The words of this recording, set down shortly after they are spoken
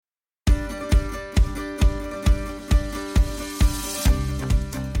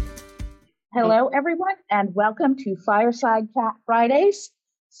Hello, everyone, and welcome to Fireside Chat Fridays,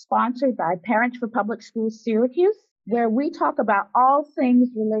 sponsored by Parents for Public Schools Syracuse, where we talk about all things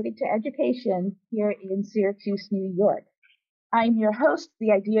related to education here in Syracuse, New York. I'm your host,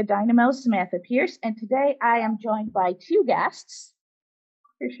 the Idea Dynamo, Samantha Pierce, and today I am joined by two guests,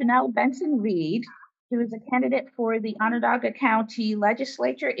 Shanelle Benson Reid, who is a candidate for the Onondaga County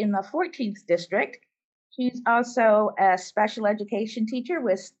Legislature in the 14th District. She's also a special education teacher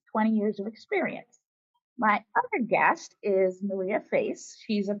with 20 years of experience. My other guest is Maria Face.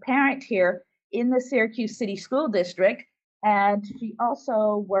 She's a parent here in the Syracuse City School District, and she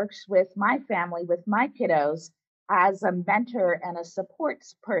also works with my family, with my kiddos, as a mentor and a support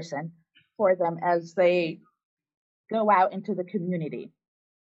person for them as they go out into the community.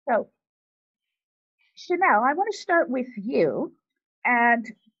 So, Shanelle, I want to start with you and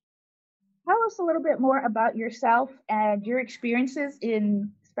tell us a little bit more about yourself and your experiences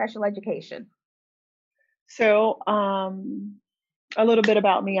in special education. A little bit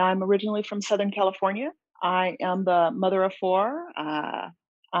about me. I'm originally from Southern California. I am the mother of four. I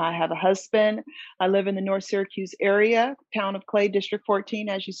have a husband. I live in the North Syracuse area, town of Clay, District 14,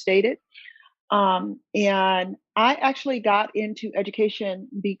 as you stated. And I actually got into education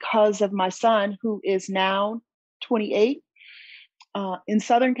because of my son, who is now 28. In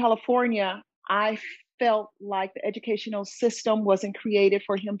Southern California, I felt like the educational system wasn't created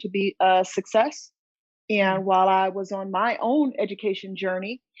for him to be a success. And while I was on my own education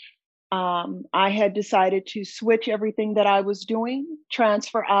journey, I had decided to switch everything that I was doing,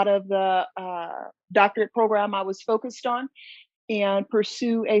 transfer out of the doctorate program I was focused on, and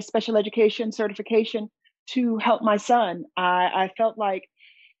pursue a special education certification to help my son. I felt like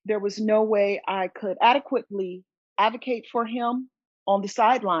there was no way I could adequately advocate for him on the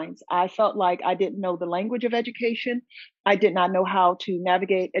sidelines. I felt like I didn't know the language of education. I did not know how to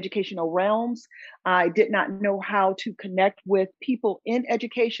navigate educational realms. I did not know how to connect with people in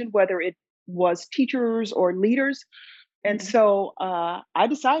education, whether it was teachers or leaders. And so I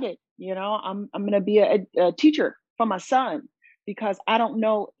decided, I'm going to be a teacher for my son, because I don't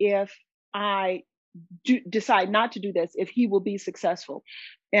know if I decide not to do this, if he will be successful.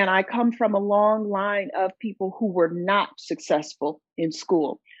 And I come from a long line of people who were not successful in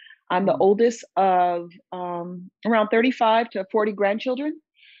school. I'm the oldest of around 35 to 40 grandchildren.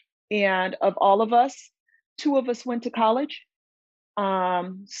 And of all of us, two of us went to college.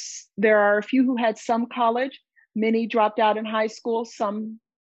 There are a few who had some college. Many dropped out in high school. Some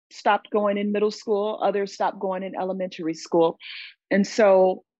stopped going in middle school. Others stopped going in elementary school. And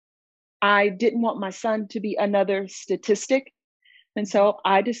so I didn't want my son to be another statistic. And so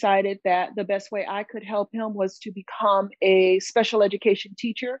I decided that the best way I could help him was to become a special education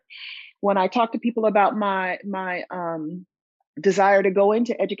teacher. When I talk to people about my desire to go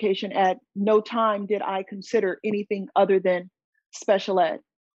into education, at no time did I consider anything other than special ed.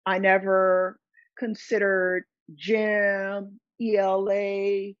 I never considered gym,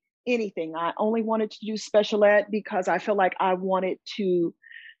 ELA, anything. I only wanted to do special ed because I felt like I wanted to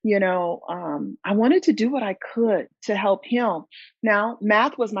I wanted to do what I could to help him. Now,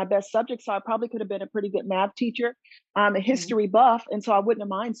 math was my best subject, so I probably could have been a pretty good math teacher. I'm a history buff, and so I wouldn't have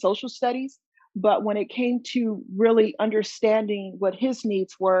mind social studies. But when it came to really understanding what his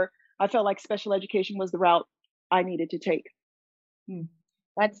needs were, I felt like special education was the route I needed to take.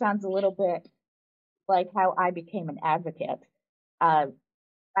 That sounds a little bit like how I became an advocate. I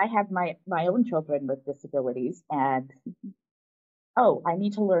have my own children with disabilities, and I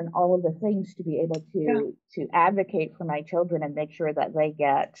need to learn all of the things to be able to advocate for my children and make sure that they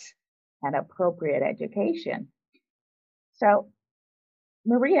get an appropriate education. So,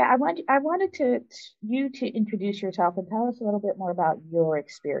 Maria, I wanted you to introduce yourself and tell us a little bit more about your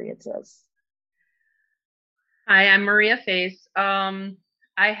experiences. Hi, I'm Maria Face. I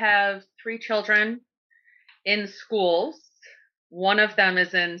have 3 children in schools. One of them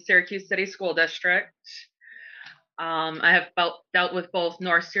is in Syracuse City School District. I have dealt with both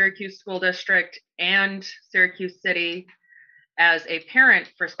North Syracuse School District and Syracuse City as a parent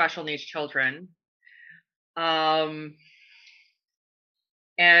for special needs children. And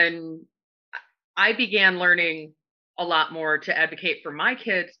I began learning a lot more to advocate for my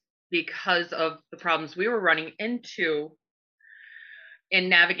kids because of the problems we were running into in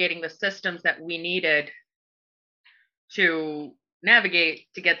navigating the systems that we needed to navigate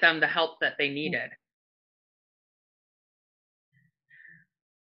to get them the help that they needed.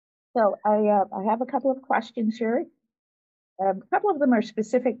 So I have a couple of questions here. A couple of them are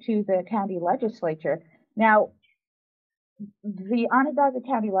specific to the county legislature. Now, the Onondaga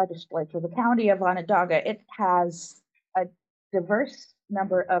County Legislature, the county of Onondaga, it has a diverse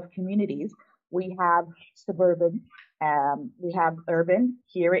number of communities. We have suburban, we have urban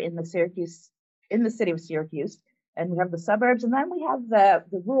here in the city of Syracuse, and we have the suburbs, and then we have the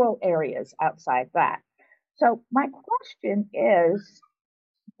rural areas outside that. So my question is,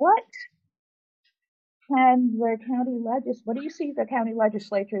 what what do you see the county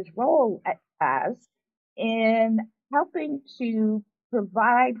legislature's role as in helping to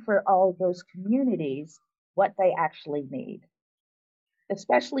provide for all those communities what they actually need,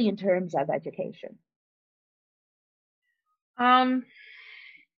 especially in terms of education?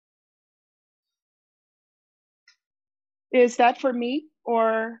 Is that for me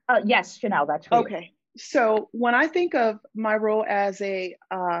or? Yes, Shanelle, that's for you. Okay. So when I think of my role as a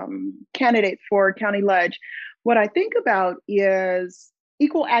candidate for county ledge, what I think about is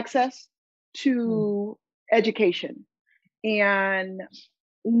equal access to education. And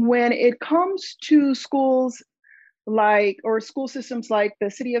when it comes to schools or school systems like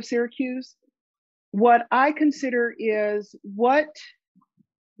the city of Syracuse, what I consider is what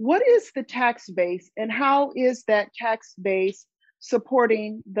is the tax base and how is that tax base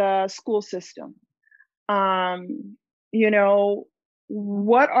supporting the school system? You know,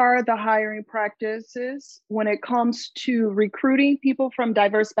 what are the hiring practices when it comes to recruiting people from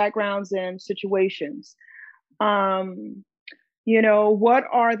diverse backgrounds and situations? You know, what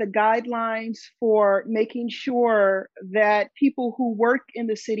are the guidelines for making sure that people who work in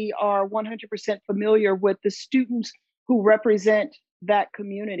the city are 100% familiar with the students who represent that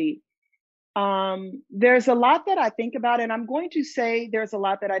community? There's a lot that I think about, and I'm going to say there's a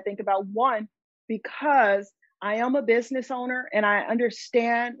lot that I think about. One, because I am a business owner and I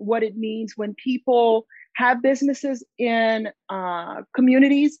understand what it means when people have businesses in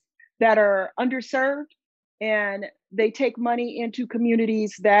communities that are underserved, and they take money into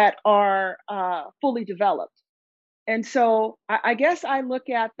communities that are fully developed. And so I guess I look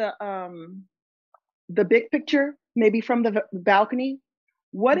at the big picture, maybe from the balcony.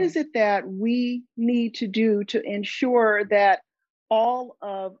 What is it that we need to do to ensure that all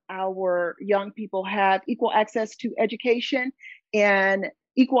of our young people have equal access to education and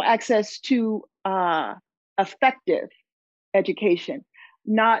equal access to effective education,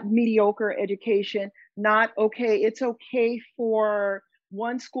 not mediocre education, not it's okay for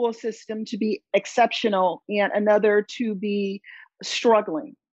one school system to be exceptional and another to be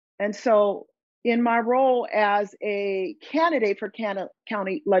struggling. And so in my role as a candidate for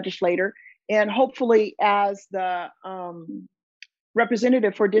county legislator, and hopefully as the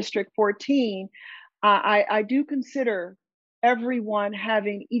representative for District 14, I do consider everyone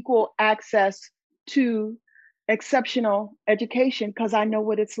having equal access to exceptional education, because I know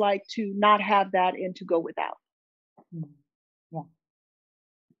what it's like to not have that and to go without. Yeah.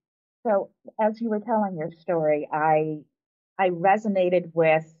 So as you were telling your story, I resonated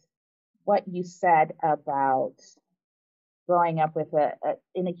with what you said about growing up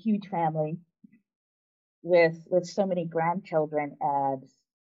in a huge family with so many grandchildren, and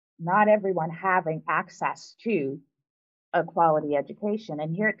not everyone having access to a quality education.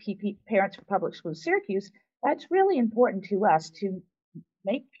 And here at Parents for Public Schools Syracuse, that's really important to us to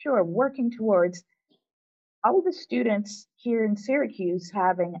make sure working towards all of the students here in Syracuse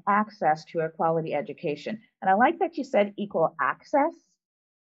having access to a quality education. And I like that you said equal access,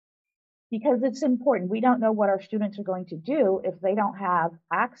 because it's important. We don't know what our students are going to do if they don't have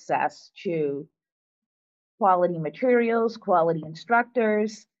access to quality materials, quality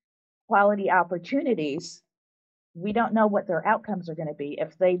instructors, quality opportunities. We don't know what their outcomes are going to be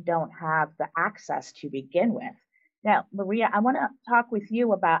if they don't have the access to begin with. Now, Maria, I want to talk with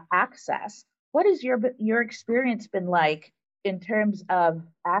you about access. What has your experience been like in terms of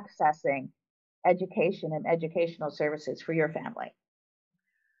accessing education and educational services for your family?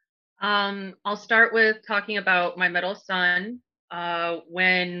 I'll start with talking about my middle son.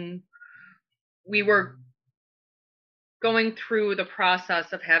 When we were going through the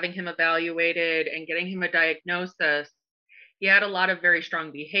process of having him evaluated and getting him a diagnosis, he had a lot of very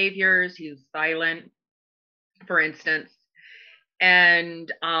strong behaviors. He was violent, for instance.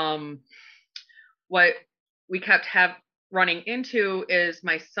 And what we kept running into is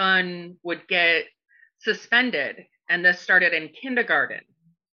my son would get suspended, and this started in kindergarten.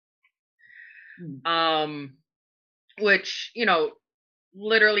 Which,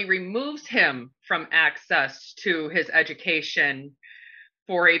 literally removes him from access to his education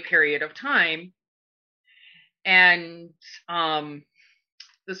for a period of time. And the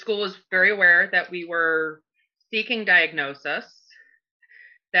school was very aware that we were seeking diagnosis,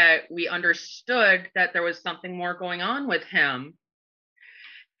 that we understood that there was something more going on with him.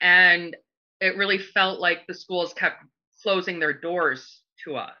 And it really felt like the schools kept closing their doors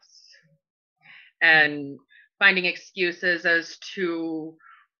to us and finding excuses as to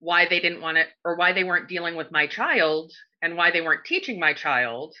why they didn't want it or why they weren't dealing with my child and why they weren't teaching my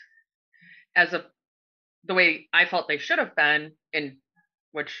child as the way I felt they should have been, in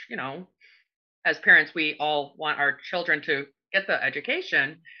which, as parents, we all want our children to get the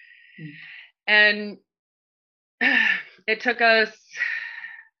education. And it took us,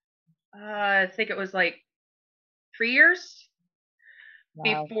 I think it was like 3 years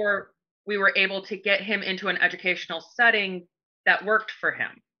before we were able to get him into an educational setting that worked for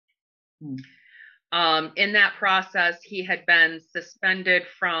him. In that process, he had been suspended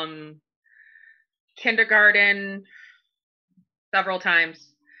from kindergarten several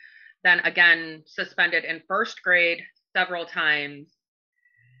times, then again suspended in first grade several times.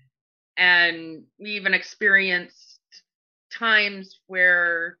 And we even experienced times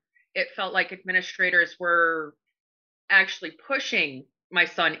where it felt like administrators were actually pushing my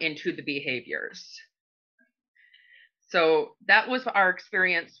son into the behaviors. So that was our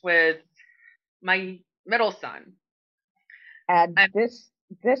experience with my middle son. And this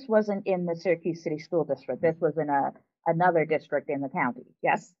wasn't in the Syracuse City School District. This was in another district in the county.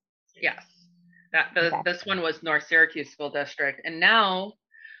 Yes? Yes. This one was North Syracuse School District. And now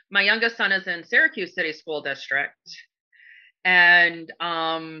my youngest son is in Syracuse City School District. And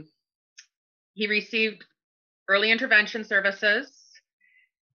he received early intervention services.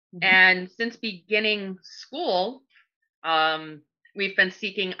 And since beginning school, we've been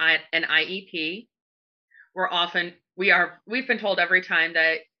seeking an IEP. We've been told every time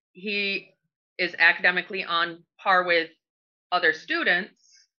that he is academically on par with other students,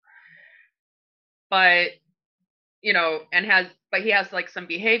 but he has like some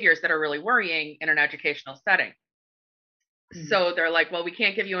behaviors that are really worrying in an educational setting. So they're like, well, we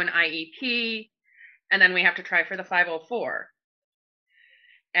can't give you an IEP, and then we have to try for the 504.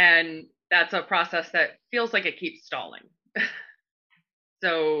 And that's a process that feels like it keeps stalling.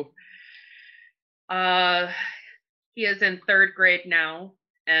 So he is in third grade now,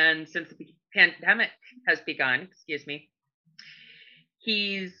 and since the pandemic has begun,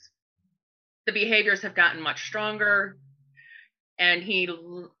 the behaviors have gotten much stronger, and he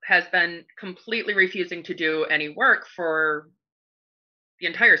has been completely refusing to do any work for the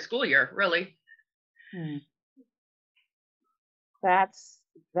entire school year, really. That's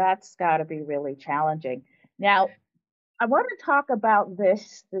got to be really challenging. Now, I want to talk about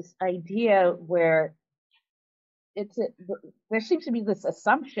this idea where there seems to be this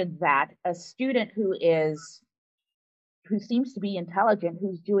assumption that a student who seems to be intelligent,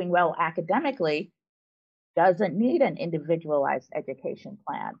 who's doing well academically, doesn't need an individualized education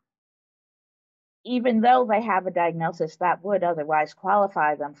plan, even though they have a diagnosis that would otherwise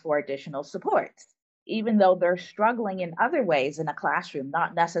qualify them for additional support, even though they're struggling in other ways in a classroom,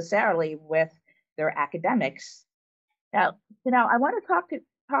 not necessarily with their academics. Now, I want to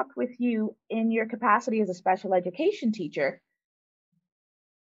talk with you in your capacity as a special education teacher.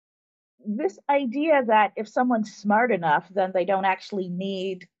 This idea that if someone's smart enough, then they don't actually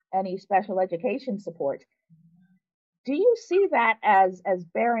need any special education support. Do you see that as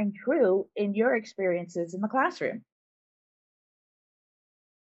bearing true in your experiences in the classroom?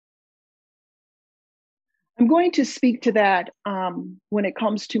 I'm going to speak to that when it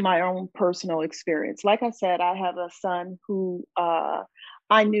comes to my own personal experience. Like I said, I have a son who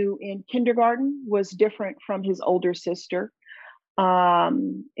I knew in kindergarten was different from his older sister.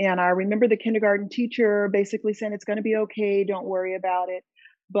 And I remember the kindergarten teacher basically saying, it's going to be okay, don't worry about it.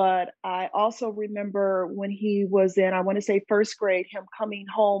 But I also remember when he was in, I want to say first grade, him coming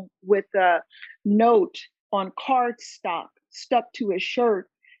home with a note on cardstock stuck to his shirt,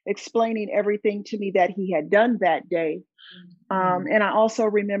 explaining everything to me that he had done that day. And I also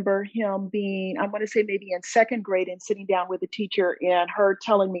remember him being, I want to say maybe in second grade, and sitting down with a teacher and her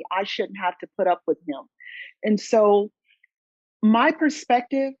telling me I shouldn't have to put up with him. And so my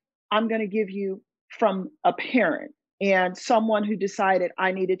perspective, I'm going to give you from a parent and someone who decided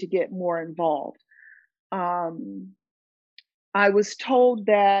I needed to get more involved. I was told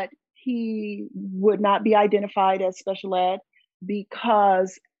that he would not be identified as special ed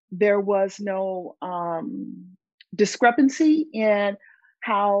because there was no discrepancy in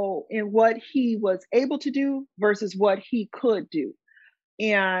what he was able to do versus what he could do.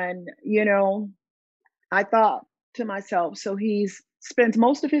 And, I thought to myself, so he spends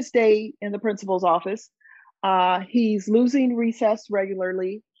most of his day in the principal's office. He's losing recess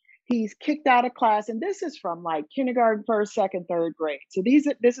regularly. He's kicked out of class. And this is from like kindergarten, first, second, third grade. So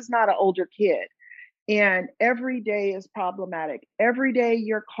this is not an older kid. And every day is problematic. Every day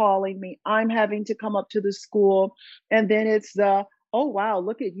you're calling me. I'm having to come up to the school. And then it's the oh wow,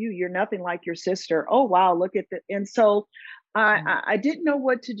 look at you, you're nothing like your sister. Oh wow, look at the. And so I didn't know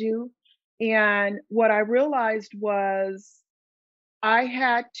what to do. And what I realized was I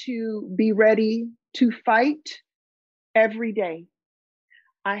had to be ready to fight every day.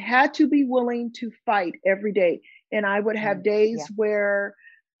 I had to be willing to fight every day. And I would have Yeah. days where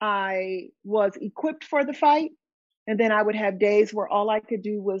I was equipped for the fight. And then I would have days where all I could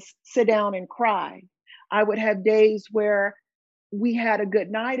do was sit down and cry. I would have days where we had a good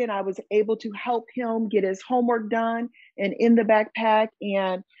night and I was able to help him get his homework done and in the backpack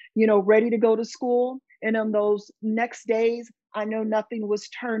and, ready to go to school. And on those next days, I know nothing was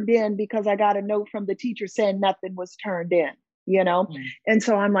turned in because I got a note from the teacher saying nothing was turned in, you know? Mm. And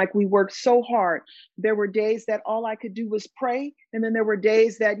so I'm like, we worked so hard. There were days that all I could do was pray. And then there were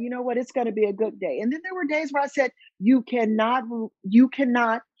days that, you know what, it's going to be a good day. And then there were days where I said, you cannot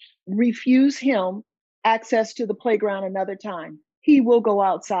refuse him access to the playground another time. He will go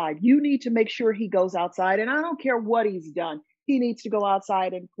outside. You need to make sure he goes outside. And I don't care what he's done. He needs to go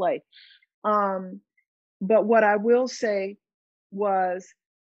outside and play. But what I will say was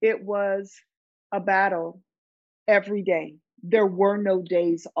it was a battle every day. There were no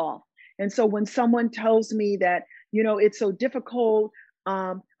days off. And so when someone tells me that, it's so difficult,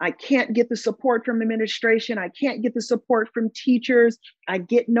 I can't get the support from administration, I can't get the support from teachers, I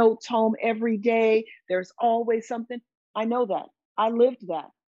get notes home every day, there's always something. I know that. I lived that.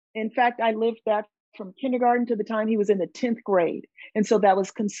 In fact, I lived that from kindergarten to the time he was in the 10th grade. And so that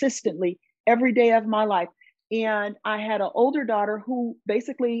was consistently every day of my life. And I had an older daughter who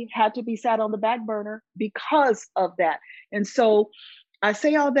basically had to be sat on the back burner because of that. And so I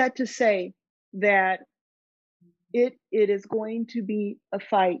say all that to say that it is going to be a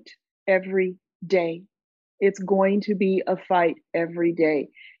fight every day. It's going to be a fight every day.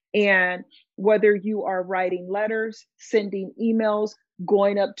 And whether you are writing letters, sending emails,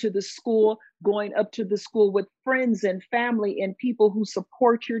 going up to the school with friends and family and people who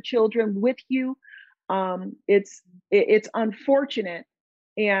support your children with you, it's unfortunate.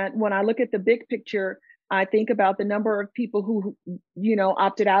 And when I look at the big picture, I think about the number of people who,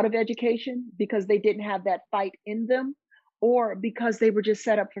 opted out of education because they didn't have that fight in them or because they were just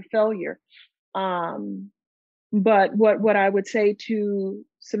set up for failure. But what I would say to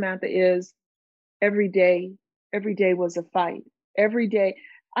Samantha is every day was a fight. Every day.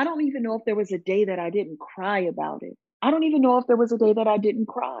 I don't even know if there was a day that I didn't cry about it. I don't even know if there was a day that I didn't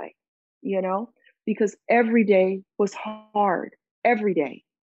cry, because every day was hard. Every day.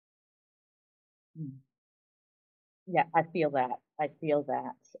 Mm. Yeah, I feel that. I feel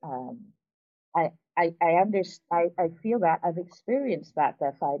that. I understand. I feel that. I've experienced that.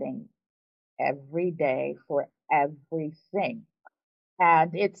 They're fighting every day for everything,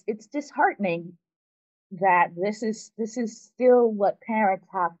 and it's disheartening that this is still what parents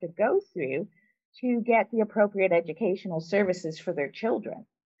have to go through to get the appropriate educational services for their children.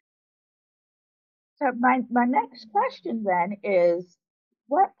 So my next question then is,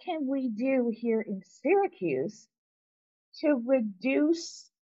 what can we do here in Syracuse to reduce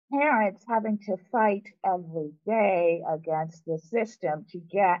parents having to fight every day against the system to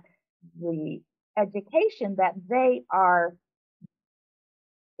get the education that they are,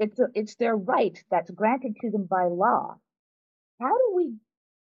 it's their right that's granted to them by law. How do we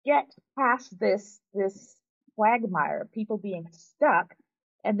get past this quagmire of people being stuck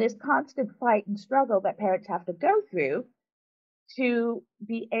and this constant fight and struggle that parents have to go through to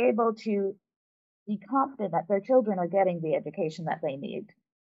be able to be confident that their children are getting the education that they need?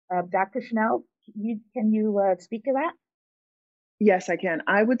 Dr. Shanelle, can you speak to that? Yes, I can.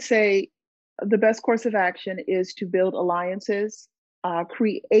 I would say the best course of action is to build alliances,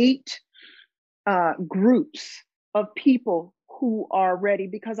 create groups of people who are ready,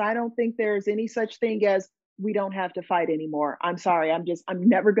 because I don't think there's any such thing as we don't have to fight anymore. I'm sorry. I'm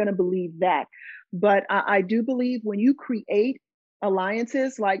never going to believe that. But I do believe when you create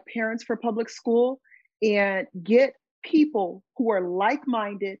alliances like Parents for Public School and get people who are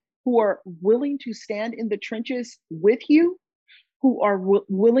like-minded, who are willing to stand in the trenches with you, who are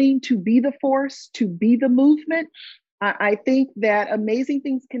willing to be the force, to be the movement, I think that amazing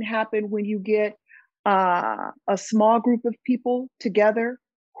things can happen when you get a small group of people together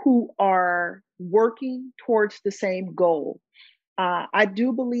who are working towards the same goal. I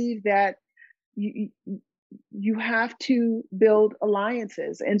do believe that you have to build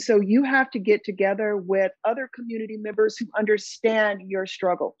alliances. And so you have to get together with other community members who understand your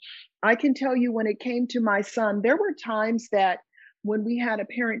struggle. I can tell you, when it came to my son, there were times that when we had a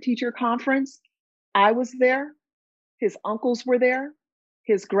parent-teacher conference, I was there, his uncles were there,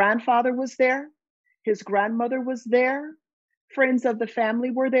 his grandfather was there, his grandmother was there, friends of the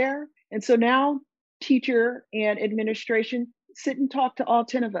family were there. And so now teacher and administration sit and talk to all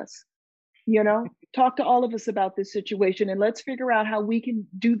 10 of us, talk to all of us about this situation, and let's figure out how we can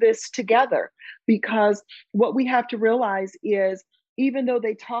do this together. Because what we have to realize is, even though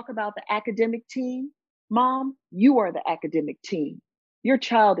they talk about the academic team, Mom, you are the academic team. Your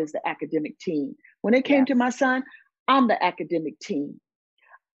child is the academic team. When it came to my son, I'm the academic team.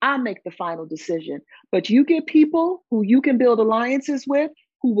 I make the final decision. But you get people who you can build alliances with,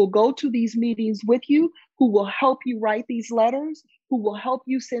 who will go to these meetings with you, who will help you write these letters, who will help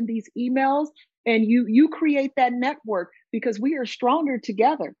you send these emails, and you create that network, because we are stronger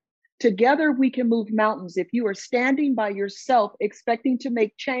together. Together we can move mountains. If you are standing by yourself expecting to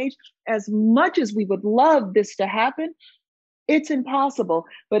make change, as much as we would love this to happen, it's impossible.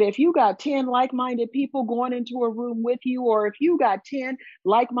 But if you got 10 like-minded people going into a room with you, or if you got 10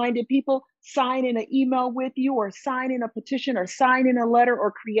 like-minded people signing an email with you, or signing a petition, or signing a letter,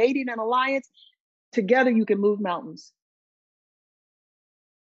 or creating an alliance, together you can move mountains.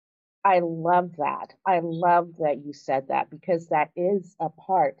 I love that. I love that you said that, because that is a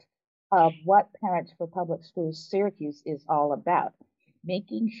part of what Parents for Public Schools Syracuse is all about.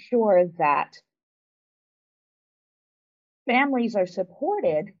 Making sure that families are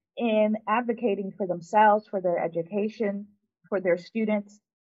supported in advocating for themselves, for their education, for their students.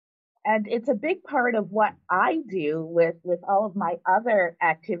 And it's a big part of what I do with all of my other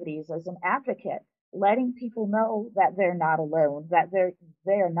activities as an advocate, letting people know that they're not alone, that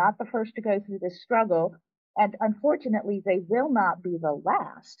they are not the first to go through this struggle. And unfortunately, they will not be the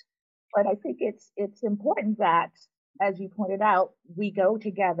last. But I think it's important that, as you pointed out, we go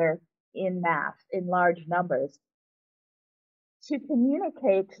together in mass, in large numbers, to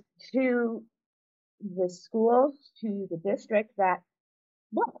communicate to the schools, to the district, that,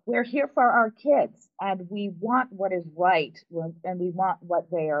 look, we're here for our kids and we want what is right, and we want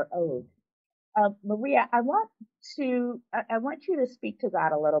what they are owed. Maria, I want you to speak to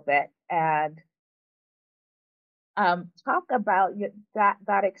that a little bit, and talk about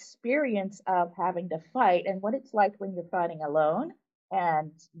that experience of having to fight, and what it's like when you're fighting alone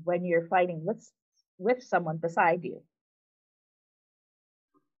and when you're fighting with someone beside you.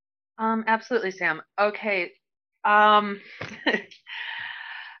 Absolutely, Sam. Okay. Um,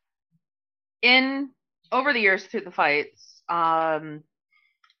 over the years through the fights,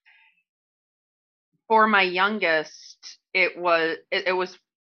 for my youngest, it was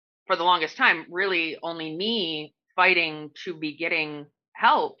for the longest time really only me fighting to be getting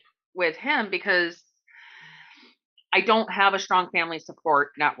help with him, because I don't have a strong family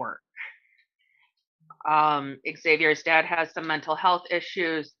support network. Xavier's dad has some mental health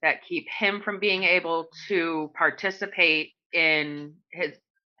issues that keep him from being able to participate in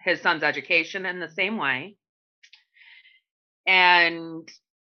his son's education in the same way. And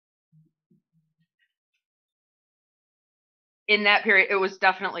in that period, it was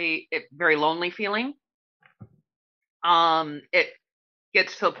definitely a very lonely feeling. It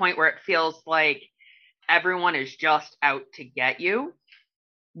gets to the point where it feels like everyone is just out to get you.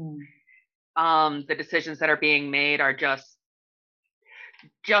 The decisions that are being made are just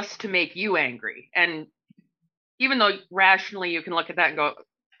to make you angry. And even though rationally you can look at that and go,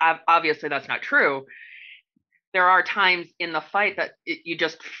 obviously that's not true, there are times in the fight that you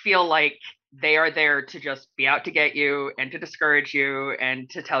just feel like they are there to just be out to get you and to discourage you and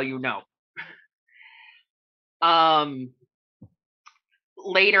to tell you no.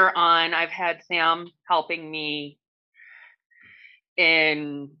 Later on, I've had Sam helping me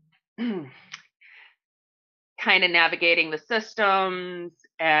in kind of navigating the systems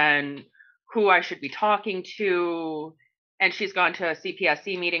and who I should be talking to. And she's gone to a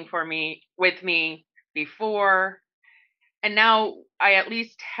CPSC meeting with me before. And now I at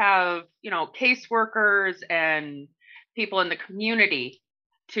least have, caseworkers and people in the community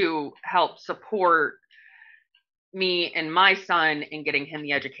to help support me and my son in getting him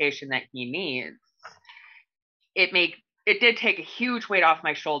the education that he needs. It did take a huge weight off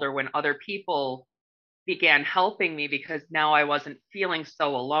my shoulder when other people began helping me, because now I wasn't feeling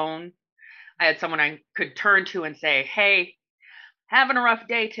so alone. I had someone I could turn to and say, hey, having a rough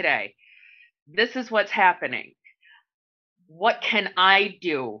day today. This is what's happening. What can I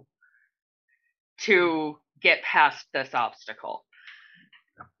do to get past this obstacle?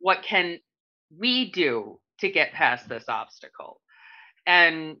 What can we do to get past this obstacle?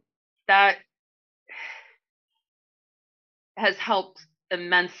 And that has helped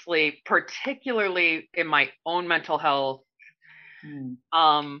immensely, particularly in my own mental health.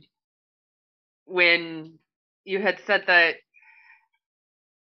 When you had said that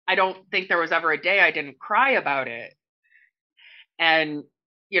I don't think there was ever a day I didn't cry about it, And,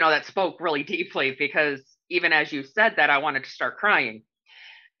 that spoke really deeply, because even as you said that, I wanted to start crying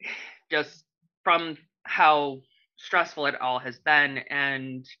just from how stressful it all has been.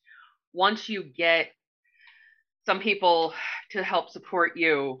 And once you get some people to help support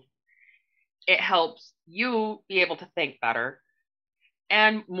you, it helps you be able to think better,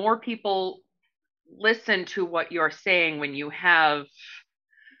 and more people listen to what you're saying when you have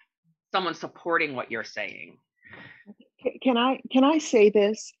someone supporting what you're saying. Can I say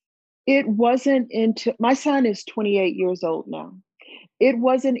this? It wasn't into my son is 28 years old now. It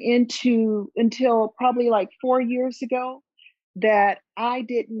wasn't until probably like 4 years ago that I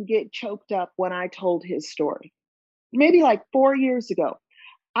didn't get choked up when I told his story. Maybe like 4 years ago.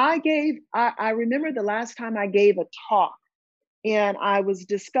 I remember the last time I gave a talk, and I was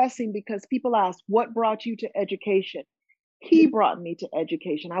discussing, because people asked, what brought you to education? He brought me to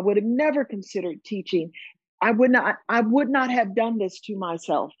education. I would have never considered teaching. I would not have done this to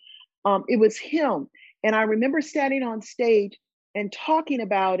myself. It was him. And I remember standing on stage and talking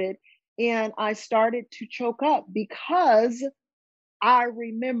about it, and I started to choke up because I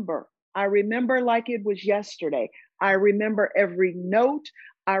remember like it was yesterday. I remember every note.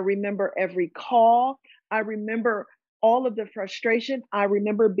 I remember every call. I remember all of the frustration. I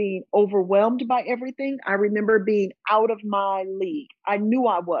remember being overwhelmed by everything. I remember being out of my league. I knew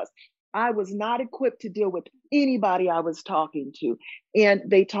I was. I was not equipped to deal with anybody I was talking to. And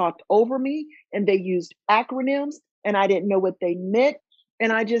they talked over me, and they used acronyms, and I didn't know what they meant.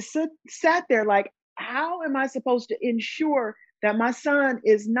 And I just sat there like, how am I supposed to ensure that my son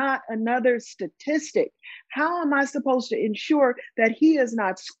is not another statistic? How am I supposed to ensure that he is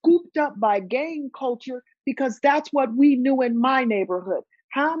not scooped up by gang culture, because that's what we knew in my neighborhood?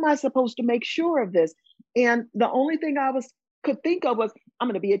 How am I supposed to make sure of this? And the only thing could think of was, I'm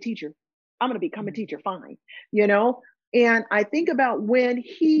going to be a teacher. I'm going to become a teacher, fine, you know? And I think about when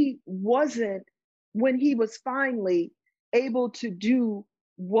he was finally able to do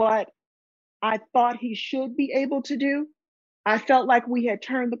what I thought he should be able to do. I felt like we had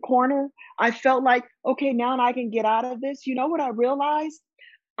turned the corner. I felt like, okay, now I can get out of this. You know what I realized?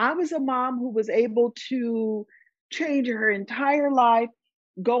 I was a mom who was able to change her entire life,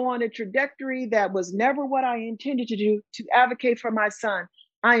 go on a trajectory that was never what I intended to do, to advocate for my son.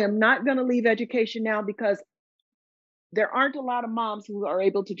 I am not going to leave education now, because there aren't a lot of moms who are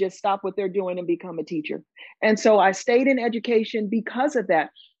able to just stop what they're doing and become a teacher. And so I stayed in education because of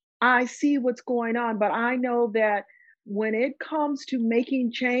that. I see what's going on, but I know that when it comes to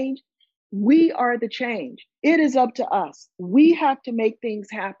making change, we are the change. It is up to us. We have to make things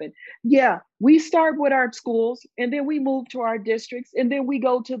happen. Yeah, we start with our schools, and then we move to our districts, and then we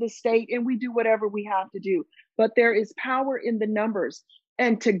go to the state, and we do whatever we have to do. But there is power in the numbers,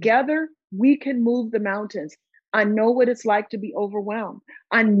 and together we can move the mountains. I know what it's like to be overwhelmed.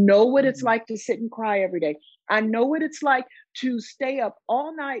 I know what it's like to sit and cry every day. I know what it's like to stay up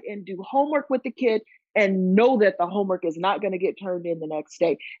all night and do homework with the kid, and know that the homework is not going to get turned in the next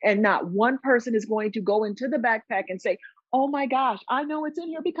day. And not one person is going to go into the backpack and say, oh my gosh, I know it's in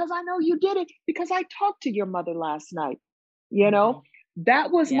here because I know you did it, because I talked to your mother last night. You know,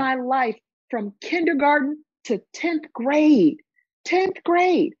 that was my life from kindergarten to 10th grade. 10th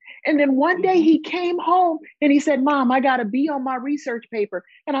grade. And then one day he came home and he said, Mom, I got a B on my research paper.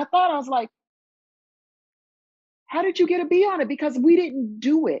 And I was like, how did you get a B on it? Because we didn't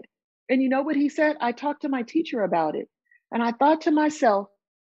do it. And you know what he said? I talked to my teacher about it. And I thought to myself,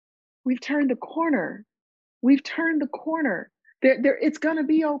 we've turned the corner. We've turned the corner. It's going to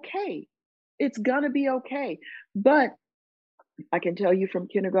be okay. It's going to be okay. But I can tell you, from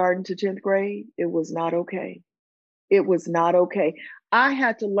kindergarten to 10th grade, it was not okay. It was not okay. I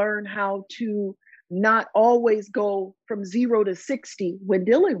had to learn how to not always go from 0 to 60 when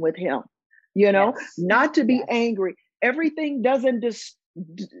dealing with him, not to be angry. Everything doesn't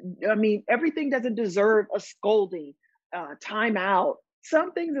everything doesn't deserve a scolding, time out.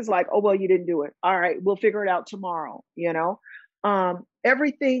 Some things is like, oh, well, you didn't do it. All right, we'll figure it out tomorrow.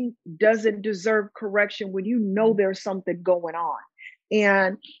 Everything doesn't deserve correction when you know there's something going on.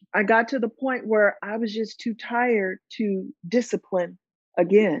 And I got to the point where I was just too tired to discipline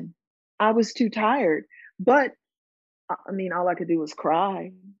again. I was too tired. But all I could do was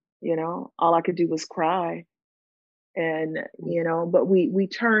cry, all I could do was cry. And, but we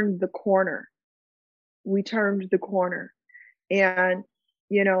turned the corner. We turned the corner. And,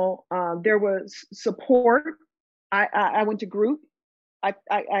 there was support. I went to group.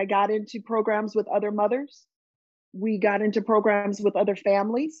 I got into programs with other mothers. We got into programs with other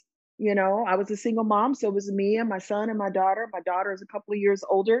families. I was a single mom, so it was me and my son and my daughter. My daughter is a couple of years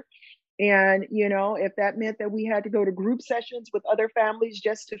older. And, if that meant that we had to go to group sessions with other families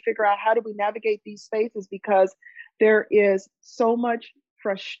just to figure out how do we navigate these spaces, because there is so much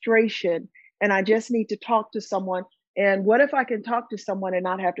frustration and I just need to talk to someone. And what if I can talk to someone and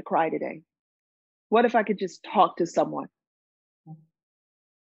not have to cry today? What if I could just talk to someone?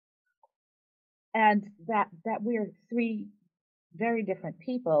 And that we're three very different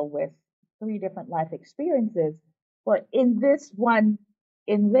people with three different life experiences, but in this one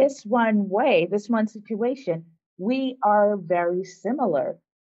way, this one situation, we are very similar.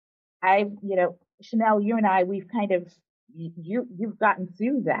 Shanelle, you and I, we've kind of, you've gotten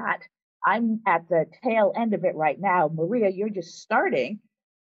through that. I'm at the tail end of it right now. Maria, you're just starting.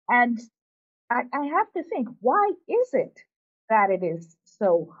 And I have to think, why is it that it is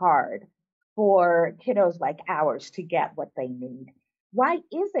so hard for kiddos like ours to get what they need? Why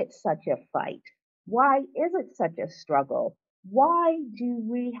is it such a fight? Why is it such a struggle? Why do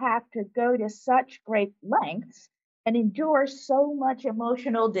we have to go to such great lengths and endure so much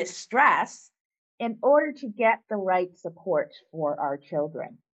emotional distress in order to get the right support for our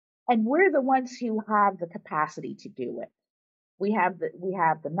children? And we're the ones who have the capacity to do it. We have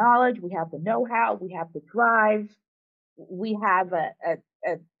the knowledge, we have the know-how, we have the drive, we have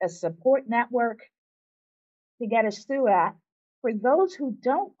a support network to get us through that. For those who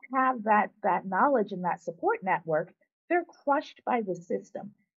don't have that knowledge and that support network, they're crushed by the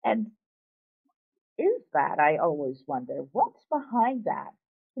system. And is that, I always wonder, what's behind that?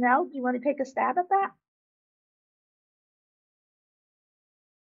 Do you want to take a stab at that?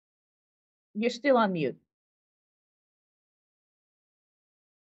 You're still on mute.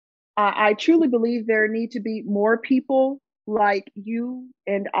 I truly believe there need to be more people like you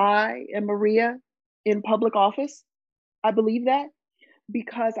and I and Maria in public office. I believe that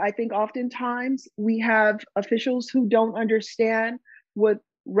because I think oftentimes we have officials who don't understand what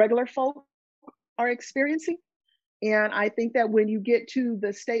regular folk are experiencing. And I think that when you get to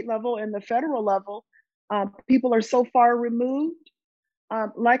the state level and the federal level, people are so far removed.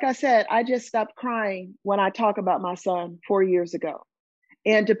 Like I said, I just stopped crying when I talk about my son 4 years ago.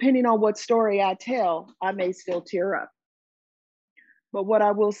 And depending on what story I tell, I may still tear up. But what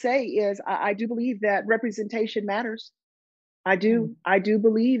I will say is, I do believe that representation matters. I do. I do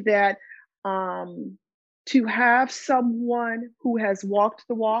believe that to have someone who has walked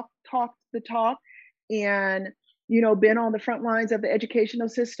the walk, talked the talk, and been on the front lines of the educational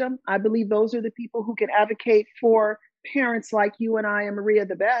system, I believe those are the people who can advocate for parents like you and I and Maria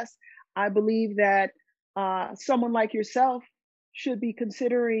the best. I believe that someone like yourself should be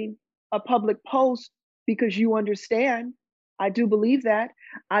considering a public post because you understand. I do believe that.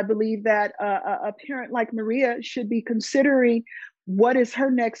 I believe that a parent like Maria should be considering what is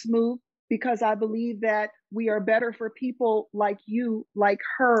her next move, because I believe that we are better for people like you, like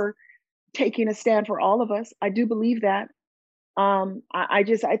her, taking a stand for all of us. I do believe that. I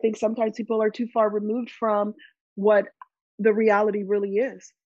think sometimes people are too far removed from what the reality really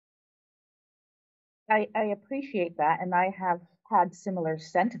is. I appreciate that, and I have had similar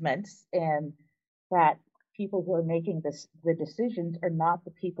sentiments in that people who are making the decisions are not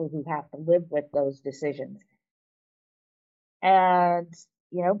the people who have to live with those decisions. And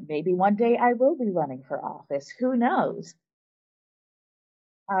maybe one day I will be running for office. Who knows?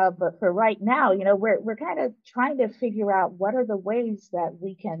 But for right now, we're kind of trying to figure out what are the ways that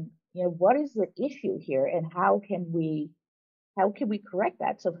we can, what is the issue here, and how can we correct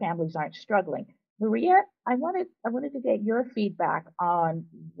that so families aren't struggling? Maria, I wanted to get your feedback on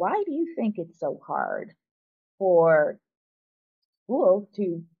why do you think it's so hard for schools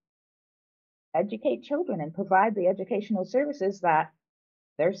to educate children and provide the educational services that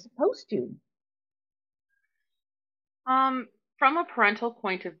they're supposed to? From a parental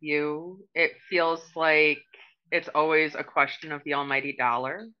point of view, it feels like it's always a question of the almighty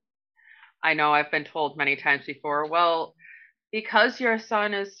dollar. I know I've been told many times before, well, because your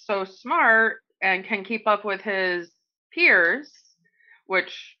son is so smart and can keep up with his peers,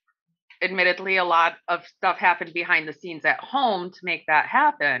 which admittedly a lot of stuff happened behind the scenes at home to make that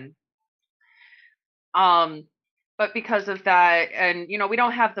happen. But because of that, and we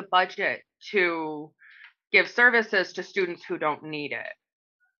don't have the budget to give services to students who don't need it.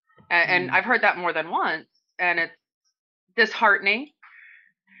 And I've heard that more than once, and it's disheartening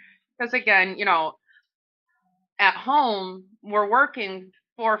because again, at home we're working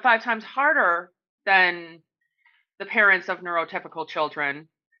 4 or 5 times harder than the parents of neurotypical children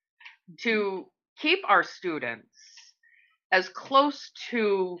to keep our students as close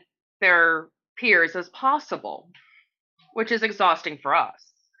to their peers as possible, which is exhausting for us.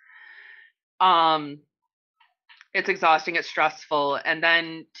 it's exhausting, it's stressful. And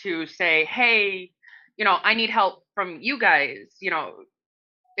then to say, hey, I need help from you guys,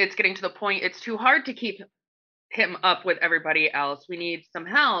 it's getting to the point, it's too hard to keep him up with everybody else. We need some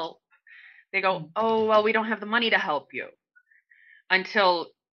help. They go, oh, well, we don't have the money to help you until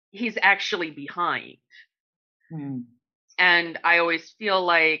he's actually behind. Mm. And I always feel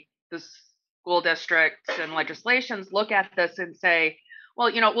like the school districts and legislations look at this and say,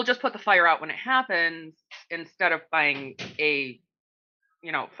 well, we'll just put the fire out when it happens instead of buying a,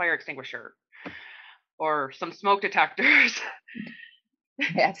 fire extinguisher or some smoke detectors.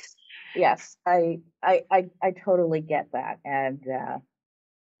 Yes, I totally get that. And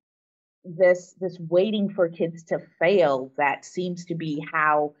this waiting for kids to fail, that seems to be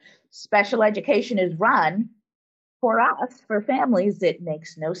how special education is run. For us, for families, it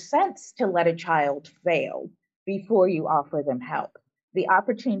makes no sense to let a child fail before you offer them help. The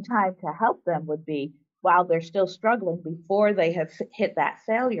opportune time to help them would be while they're still struggling, before they have hit that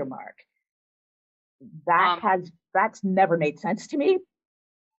failure mark. That's never made sense to me.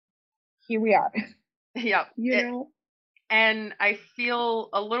 Here we are. Yeah. And I feel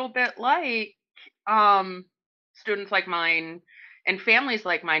a little bit like students like mine and families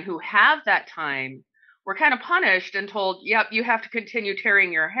like mine who have that time were kind of punished and told, yep, you have to continue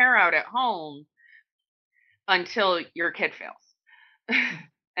tearing your hair out at home until your kid fails.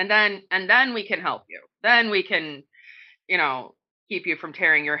 and then we can help you. Then we can, keep you from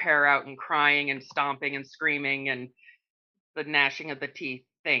tearing your hair out and crying and stomping and screaming and the gnashing of the teeth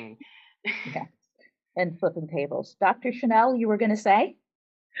thing. Yeah. And flipping tables. Dr. Shanelle, you were going to say?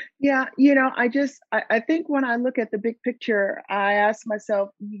 Yeah, I think when I look at the big picture, I ask myself,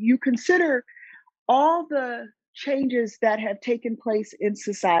 you consider all the changes that have taken place in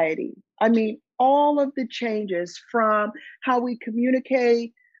society. I mean, all of the changes from how we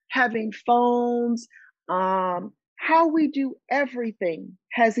communicate, having phones, how we do everything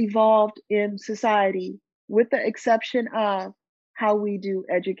has evolved in society, with the exception of how we do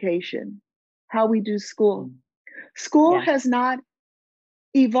education, how we do school. School has not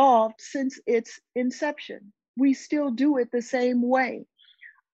evolved since its inception. We still do it the same way.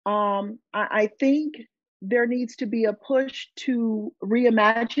 I think there needs to be a push to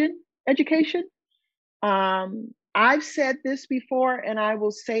reimagine education. I've said this before, and I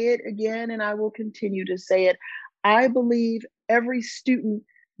will say it again, and I will continue to say it. I believe every student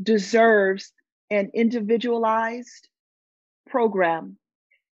deserves an individualized program.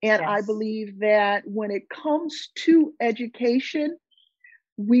 And I believe that when it comes to education,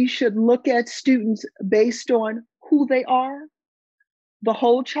 we should look at students based on who they are, the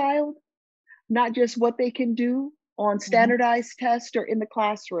whole child, not just what they can do on standardized tests or in the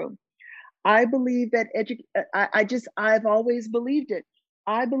classroom. I believe that I've always believed it.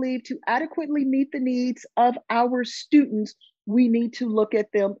 I believe to adequately meet the needs of our students, we need to look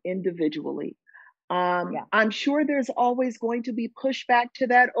at them individually. I'm sure there's always going to be pushback to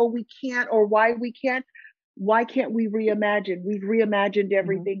that. Oh, we can't, or why we can't. Why can't we reimagine? We've reimagined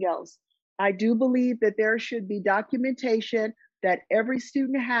everything else. I do believe that there should be documentation that every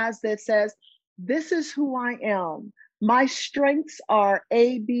student has that says, this is who I am. My strengths are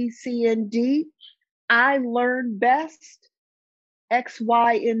A, B, C, and D. I learn best X,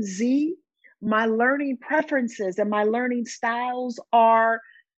 Y, and Z. My learning preferences and my learning styles are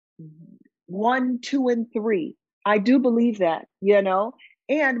 1, 2, and 3. I do believe that,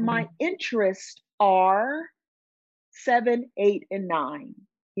 and my interests are 7, 8, and 9.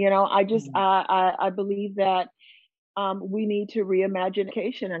 I believe that we need to reimagine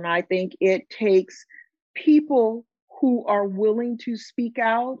education. And I think it takes people who are willing to speak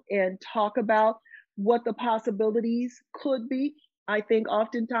out and talk about what the possibilities could be. I think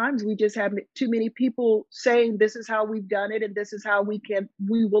oftentimes we just have too many people saying this is how we've done it and this is how we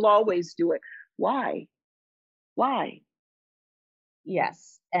will always do it. Why?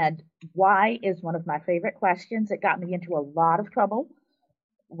 Yes. And why is one of my favorite questions. It got me into a lot of trouble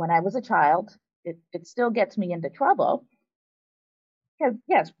when I was a child. It still gets me into trouble. Because,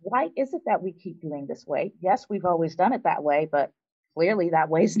 yes, why is it that we keep doing this way? Yes, we've always done it that way, but clearly that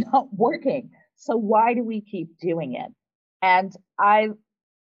way is not working. So why do we keep doing it? And I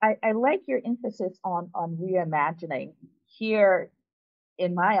like your emphasis on reimagining. Here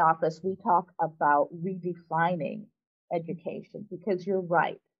in my office, we talk about redefining education, because you're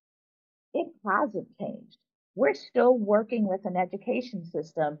right. It hasn't changed. We're still working with an education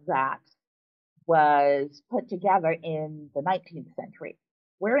system that was put together in the 19th century.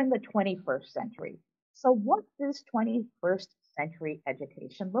 We're in the 21st century. So what does 21st century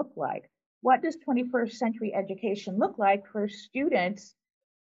education look like? What does 21st century education look like for students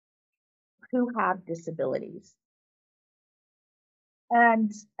who have disabilities?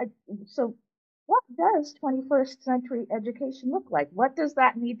 And so, what does 21st century education look like? What does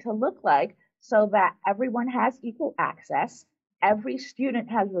that need to look like so that everyone has equal access? Every student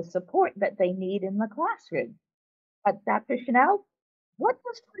has the support that they need in the classroom. Dr. Shanelle, what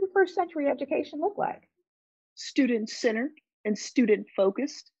does 21st century education look like? Student centered and student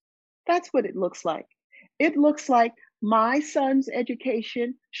focused. That's what it looks like. It looks like my son's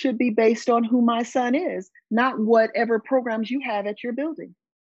education should be based on who my son is, not whatever programs you have at your building.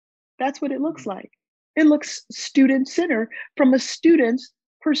 That's what it looks like. It looks student centered from a student's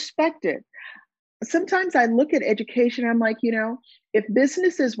perspective. Sometimes I look at education, I'm like, if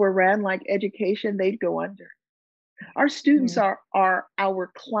businesses were ran like education, they'd go under. Our students are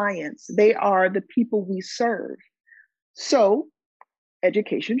our clients, they are the people we serve. So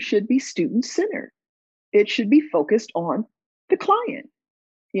education should be student centered. It should be focused on the client,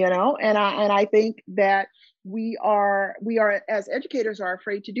 and I think that we are as educators are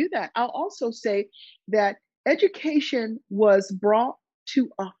afraid to do that. I'll also say that education was brought to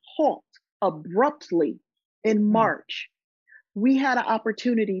a halt abruptly in March. We had an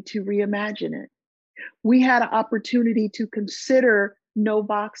opportunity to reimagine it. We had an opportunity to consider no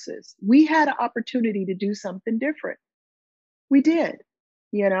boxes. We had an opportunity to do something different. We did,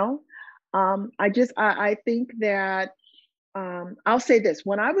 you know. I think that I'll say this: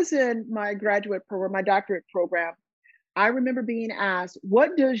 when I was in my graduate program, my doctorate program, I remember being asked,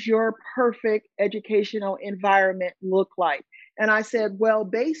 "What does your perfect educational environment look like?" And I said, "Well,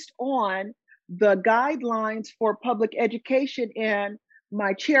 based on the guidelines for public education," and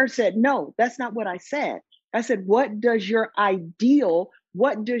my chair said, "No, that's not what I said." I said, "What does your ideal,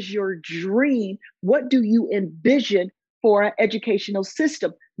 what does your dream, what do you envision for an educational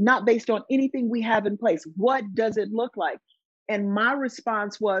system? Not based on anything we have in place. What does it look like?" And my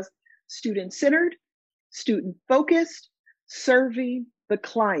response was student centered, student focused, serving the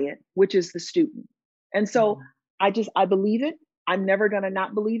client, which is the student. And so I believe it. I'm never going to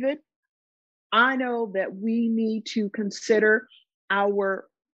not believe it. I know that we need to consider our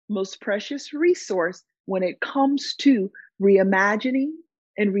most precious resource when it comes to reimagining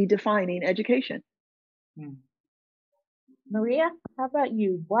and redefining education. Maria, how about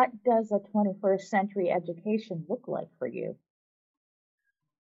you? What does a 21st century education look like for you?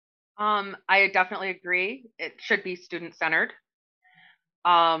 I definitely agree. It should be student centered.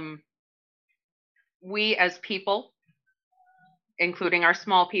 We as people, including our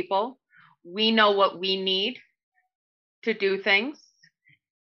small people, we know what we need to do things.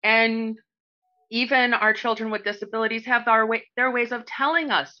 And even our children with disabilities have their ways of telling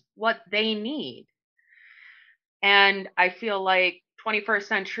us what they need. And I feel like 21st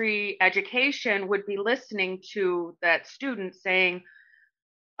century education would be listening to that student saying,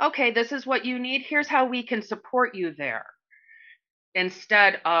 okay, this is what you need. Here's how we can support you there.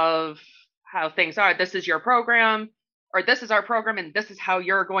 Instead of how things are, this is your program, or this is our program, and this is how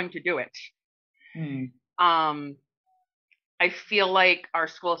you're going to do it. I feel like our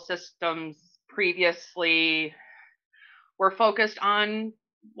school systems previously were focused on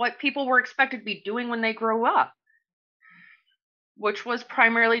what people were expected to be doing when they grow up, which was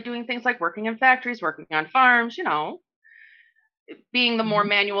primarily doing things like working in factories, working on farms, being the more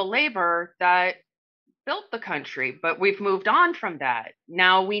manual labor that built the country. But we've moved on from that.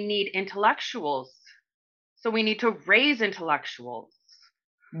 Now we need intellectuals. So we need to raise intellectuals.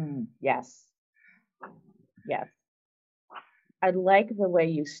 Yes. Yes. I like the way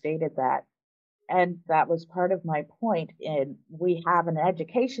you stated that. And that was part of my point. In we have an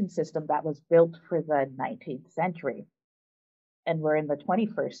education system that was built for the 19th century, and we're in the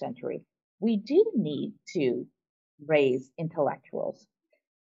 21st century. We do need to raise intellectuals,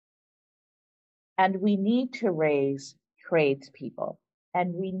 and we need to raise tradespeople,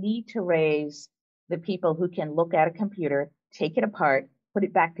 and we need to raise the people who can look at a computer, take it apart, put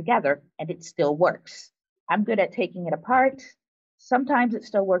it back together, and it still works. I'm good at taking it apart. Sometimes it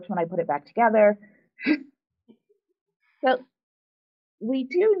still works when I put it back together. So we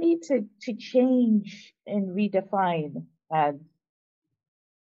do need to change and redefine and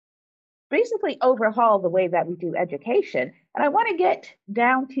basically overhaul the way that we do education. And I want to get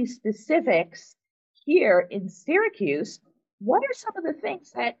down to specifics here in Syracuse. What are some of the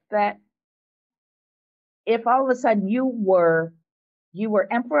things that if all of a sudden you were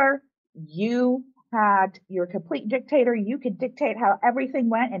emperor, you had your complete dictator, you could dictate how everything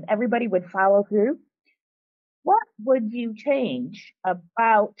went and everybody would follow through, what would you change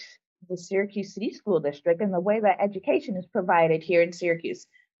about the Syracuse City School District and the way that education is provided here in Syracuse?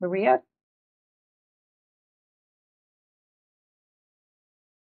 Maria?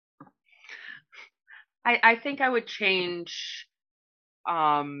 I think I would change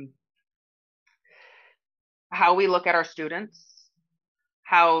um, how we look at our students,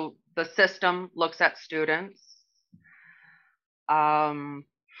 how the system looks at students. Um,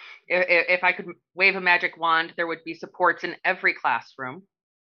 if I could wave a magic wand, there would be supports in every classroom,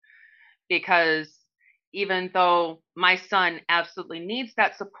 because even though my son absolutely needs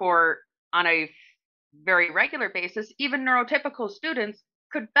that support on a very regular basis, even neurotypical students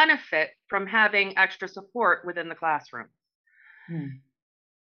could benefit from having extra support within the classroom.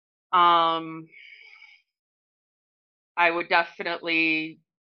 I would definitely,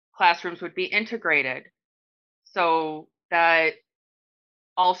 classrooms would be integrated so that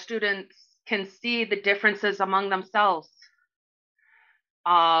all students can see the differences among themselves.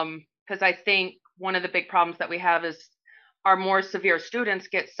 Because I think one of the big problems that we have is our more severe students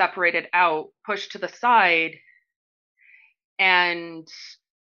get separated out, pushed to the side, and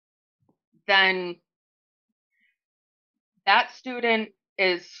then that student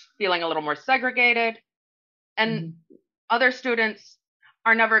is feeling a little more segregated, and other students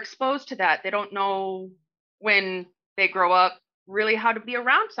are never exposed to that. They don't know when they grow up really how to be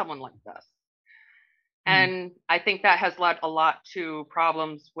around someone like this. And I think that has led a lot to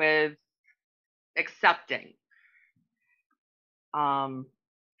problems with accepting.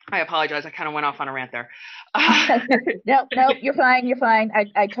 I apologize. I kind of went off on a rant there. No, you're fine. You're fine.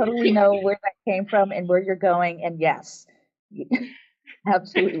 I totally know where that came from and where you're going. And yes,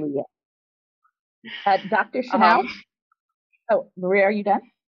 absolutely. Yes. Dr. Shanelle? Oh, Maria, are you done?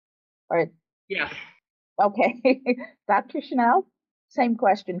 Or Yes. okay. Dr. Shanelle, same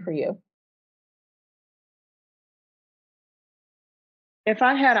question for you. If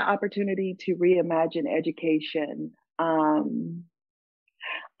I had an opportunity to reimagine education,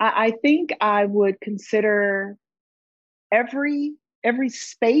 I think I would consider every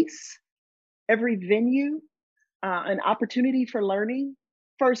space, every venue, an opportunity for learning,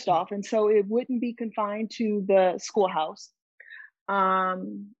 first off. And so it wouldn't be confined to the schoolhouse.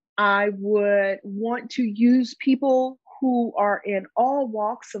 I would want to use people who are in all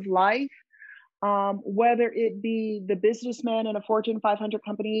walks of life, whether it be the businessman in a Fortune 500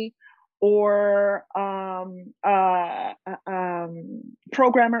 company, or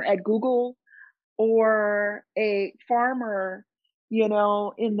programmer at Google, or a farmer, in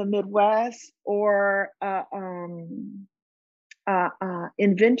the Midwest, or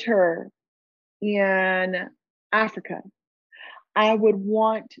inventor in Africa. I would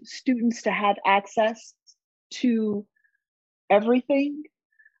want students to have access to everything.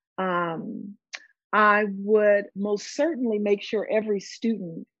 I would most certainly make sure every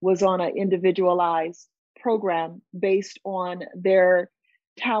student was on an individualized program based on their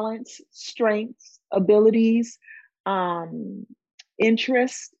talents, strengths, abilities,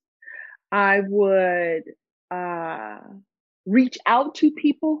 interests. I would reach out to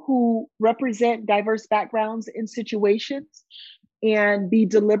people who represent diverse backgrounds and situations and be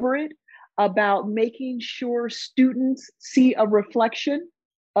deliberate about making sure students see a reflection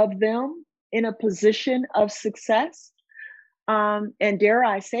of them in a position of success, and dare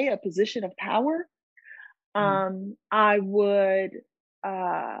I say, a position of power. I would,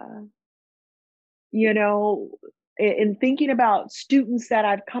 in thinking about students that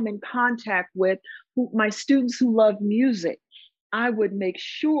I've come in contact with, my students who love music, I would make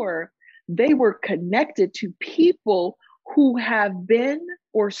sure they were connected to people who have been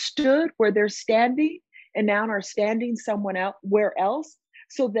or stood where they're standing and now are standing somewhere else,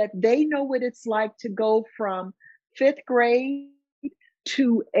 so that they know what it's like to go from fifth grade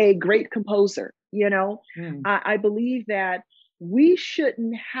to a great composer. I believe that we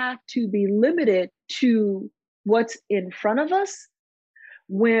shouldn't have to be limited to what's in front of us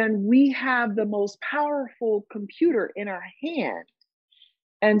when we have the most powerful computer in our hand.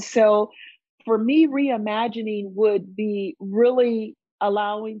 And so for me, reimagining would be really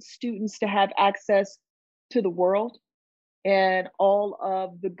allowing students to have access to the world and all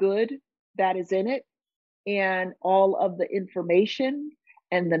of the good that is in it, and all of the information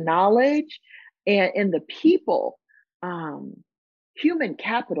and the knowledge and the people, human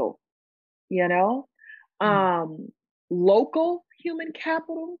capital, local human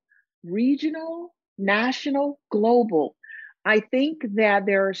capital, regional, national, global. I think that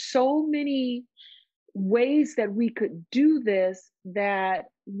there are so many ways that we could do this that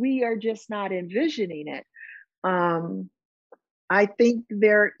we are just not envisioning it. I think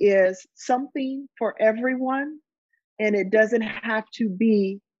there is something for everyone, and it doesn't have to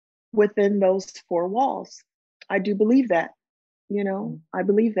be within those four walls. I do believe that, I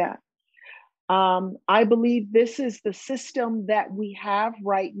believe that. I believe this is the system that we have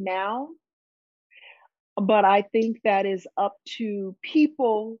right now. But I think that is up to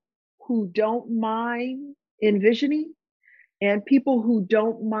people who don't mind envisioning and people who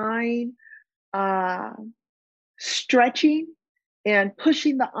don't mind uh, stretching and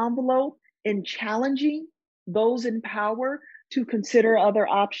pushing the envelope and challenging those in power to consider other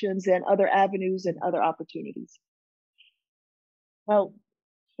options and other avenues and other opportunities. Well,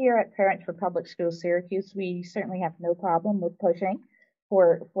 here at Parents for Public Schools Syracuse, we certainly have no problem with pushing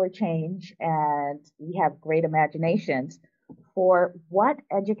for change, and we have great imaginations for what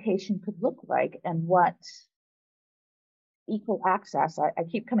education could look like and what equal access. I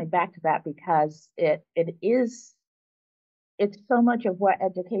keep coming back to that because it's so much of what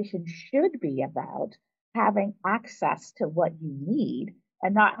education should be about, having access to what you need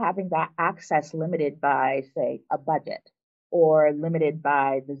and not having that access limited by, say, a budget, or limited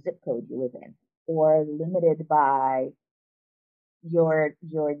by the zip code you live in, or limited by your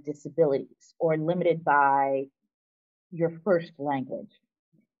disabilities, or limited by your first language.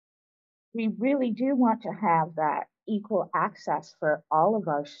 We really do want to have that equal access for all of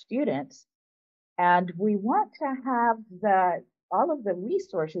our students, and we want to have all of the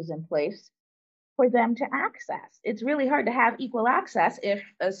resources in place for them to access. It's really hard to have equal access if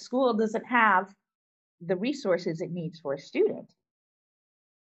a school doesn't have the resources it needs for a student.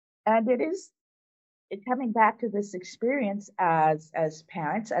 And it's coming back to this experience as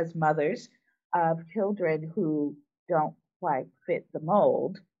parents, as mothers of children who don't quite fit the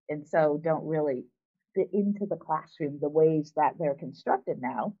mold, and so don't really fit into the classroom the ways that they're constructed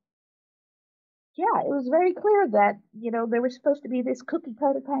now. Yeah, it was very clear that, there was supposed to be this cookie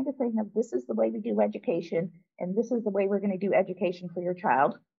cutter kind of thing of this is the way we do education and this is the way we're going to do education for your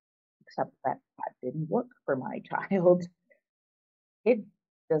child, except that didn't work for my child. It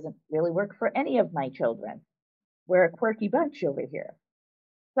doesn't really work for any of my children. We're a quirky bunch over here.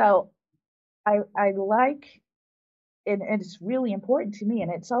 So I like, and it's really important to me,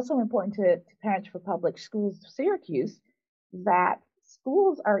 and it's also important to Parents for Public Schools of Syracuse, that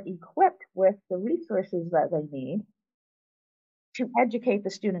schools are equipped with the resources that they need to educate the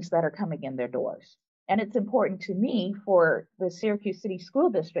students that are coming in their doors. And it's important to me for the Syracuse City School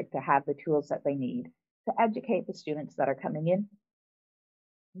District to have the tools that they need to educate the students that are coming in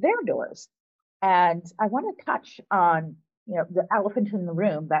their doors. And I want to touch on, the elephant in the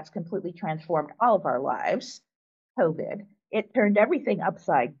room that's completely transformed all of our lives, COVID. It turned everything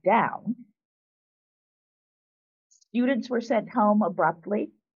upside down. Students were sent home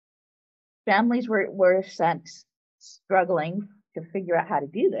abruptly. Families were sent struggling to figure out how to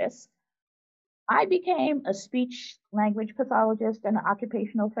do this. I became a speech language pathologist and an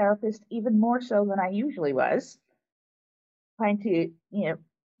occupational therapist, even more so than I usually was, trying to,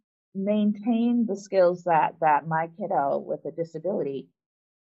 maintain the skills that my kiddo with a disability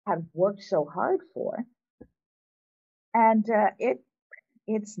have worked so hard for. And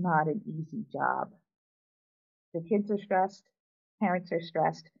it's not an easy job. The kids are stressed, parents are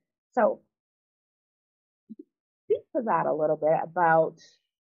stressed. So speak to that a little bit about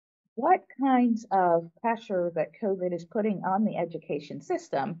what kinds of pressure that COVID is putting on the education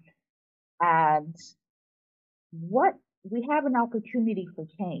system, and what we have an opportunity for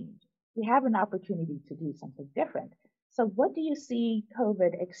change. We have an opportunity to do something different. So what do you see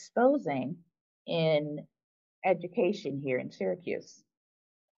COVID exposing in education here in Syracuse?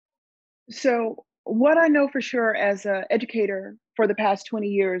 So what I know for sure as an educator for the past 20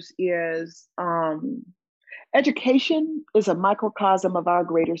 years is education is a microcosm of our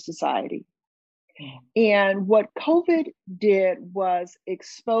greater society. And what COVID did was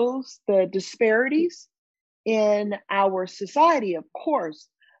expose the disparities in our society, of course,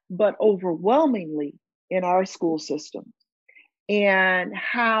 but overwhelmingly in our school system. And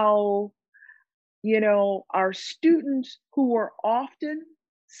how, our students who were often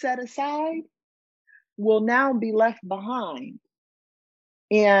set aside will now be left behind.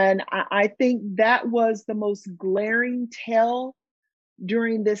 And I think that was the most glaring tell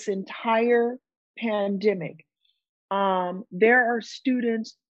during this entire pandemic. There are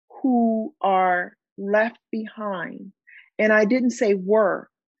students who are left behind. And I didn't say were,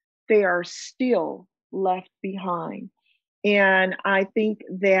 they are still left behind. And I think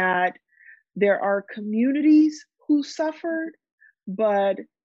that there are communities who suffered, but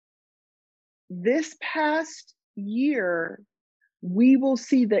this past year, we will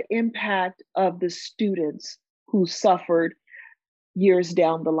see the impact of the students who suffered years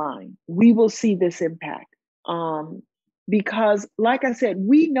down the line. We will see this impact. Because, like I said,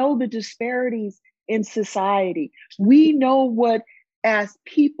 we know the disparities in society. We know what, as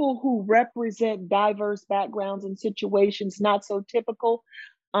people who represent diverse backgrounds and situations not so typical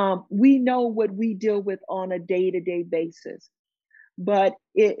We know what we deal with on a day-to-day basis, but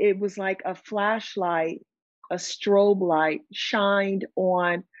it was like a flashlight, a strobe light shined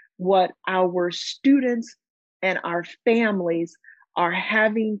on what our students and our families are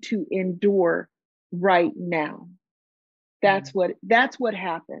having to endure right now. That's what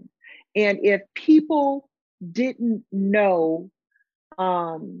happened. And if people didn't know,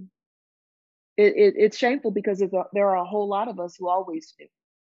 it's shameful because there are a whole lot of us who always knew.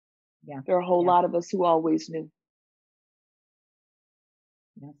 Yeah. There are a whole lot of us who always knew.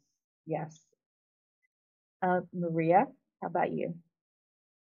 Yes. Yes. Maria, how about you?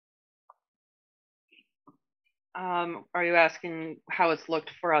 Are you asking how it's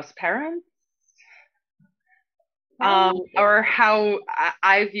looked for us parents? Or how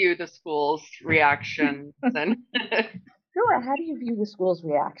I view the school's reactions and Sure. How do you view the school's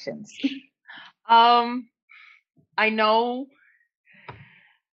reactions? I know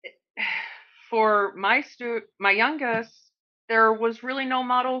for my youngest, there was really no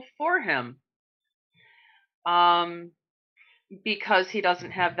model for him. Because he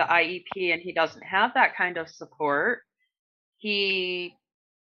doesn't have the IEP and he doesn't have that kind of support. He's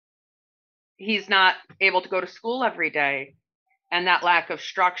not able to go to school every day, and that lack of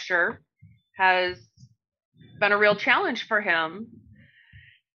structure has been a real challenge for him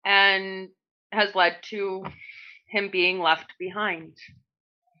and has led to him being left behind.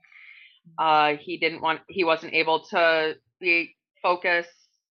 He wasn't able to focus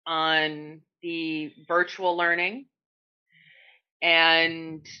on the virtual learning,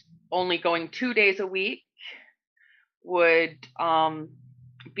 and only going 2 days a week would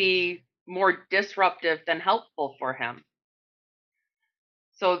be more disruptive than helpful for him.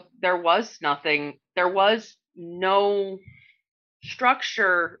 So there was no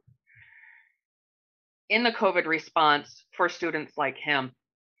structure in the COVID response for students like him.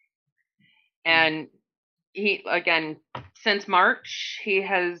 And he, again, since March, he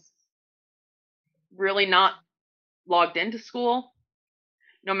has really not logged into school,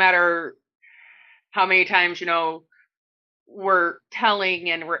 no matter how many times, we're telling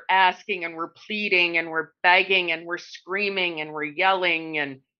and we're asking and we're pleading and we're begging and we're screaming and we're yelling,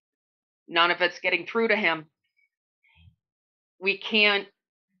 and none of it's getting through to him. We can't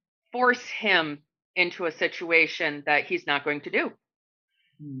force him into a situation that he's not going to do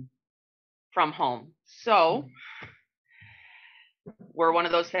from home. So we're one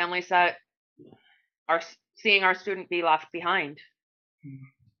of those families that are seeing our student be left behind.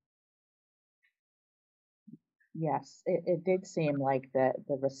 Yes, it did seem like the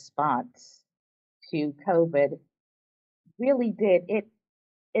response to COVID really did,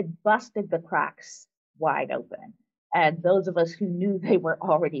 it busted the cracks wide open. And those of us who knew they were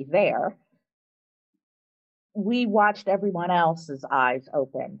already there, we watched everyone else's eyes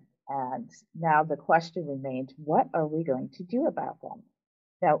open. And now the question remains, what are we going to do about them?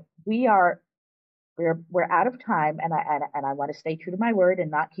 Now we're out of time, and I want to stay true to my word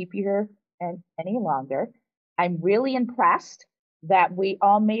and not keep you here any longer. I'm really impressed that we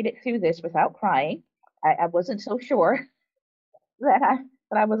all made it through this without crying. I wasn't so sure that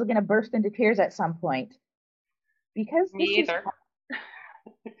I wasn't going to burst into tears at some point, because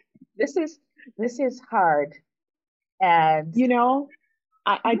this is hard. And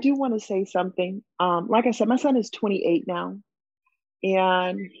I do want to say something. Like I said, my son is 28 now,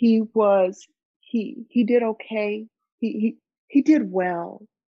 and he did okay. He did well.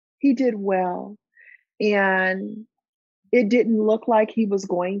 He did well. And it didn't look like he was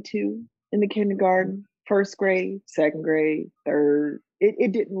going to in the kindergarten, first grade, second grade, third.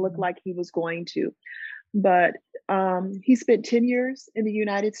 It didn't look like he was going to. But he spent 10 years in the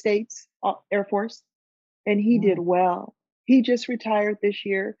United States Air Force, and he did well. He just retired this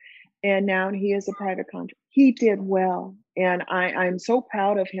year, and now he is a private contractor. He did well. And I'm so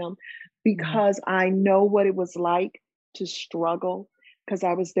proud of him, because I know what it was like to struggle, because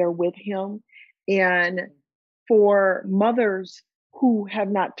I was there with him. And for mothers who have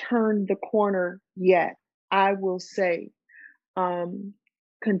not turned the corner yet, I will say,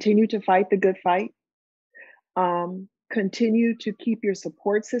 continue to fight the good fight. Continue to keep your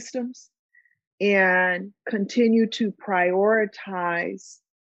support systems, and continue to prioritize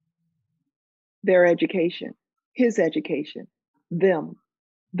their education, his education,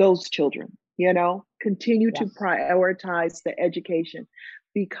 those children, continue to prioritize the education,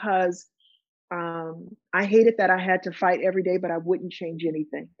 because I hated that I had to fight every day, but I wouldn't change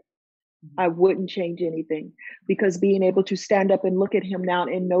anything. I wouldn't change anything, because being able to stand up and look at him now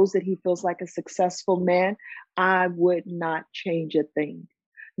and knows that he feels like a successful man, I would not change a thing,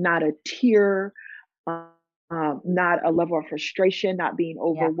 not a tear. not a level of frustration, not being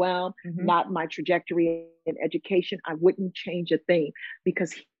overwhelmed, not my trajectory in education. I wouldn't change a thing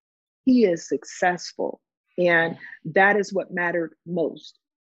because he is successful. And that is what mattered most.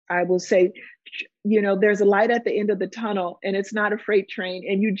 I will say, there's a light at the end of the tunnel, and it's not a freight train,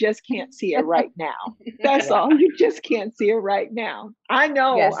 and you just can't see it right now. That's all. You just can't see it right now. I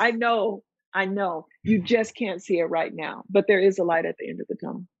know, yes. I know. You just can't see it right now, but there is a light at the end of the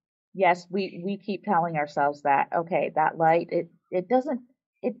tunnel. Yes, we keep telling ourselves that, okay, that light, it isn't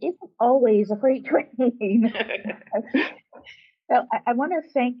always a freight train. So I want to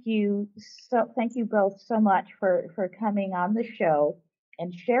thank you both so much for coming on the show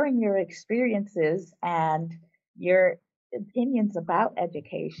and sharing your experiences and your opinions about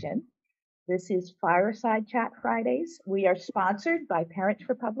education. This is Fireside Chat Fridays. We are sponsored by Parents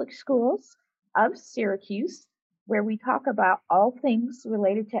for Public Schools of Syracuse, where we talk about all things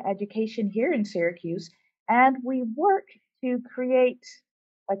related to education here in Syracuse, and we work to create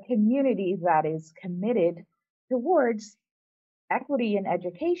a community that is committed towards equity in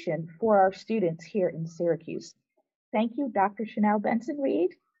education for our students here in Syracuse. Thank you, Dr. Shanelle Benson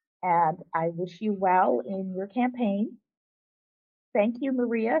Reid, and I wish you well in your campaign. Thank you,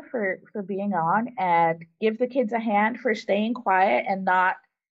 Maria, for being on, and give the kids a hand for staying quiet and not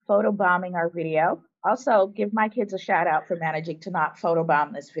photobombing our video. Also, give my kids a shout out for managing to not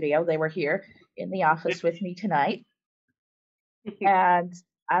photobomb this video. They were here in the office with me tonight. And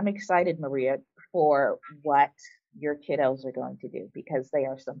I'm excited, Maria, for what your kiddos are going to do, because they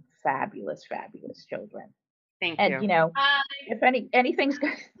are some fabulous, fabulous children. Thank you. And if anything's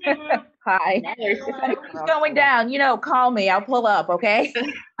hi, if anything's going down, call me. I'll pull up. Okay.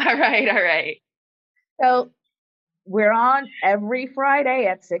 All right. So we're on every Friday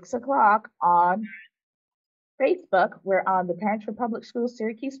at 6:00 on Facebook. We're on the Parents for Public Schools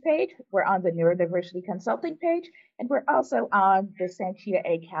Syracuse page. We're on the Neurodiversity Consulting page, and we're also on the Sanchia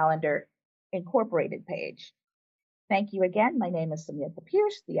A Calendar Incorporated page. Thank you again. My name is Samantha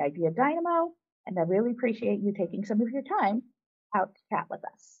Pierce, the Idea Dynamo, and I really appreciate you taking some of your time out to chat with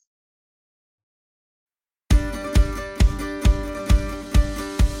us.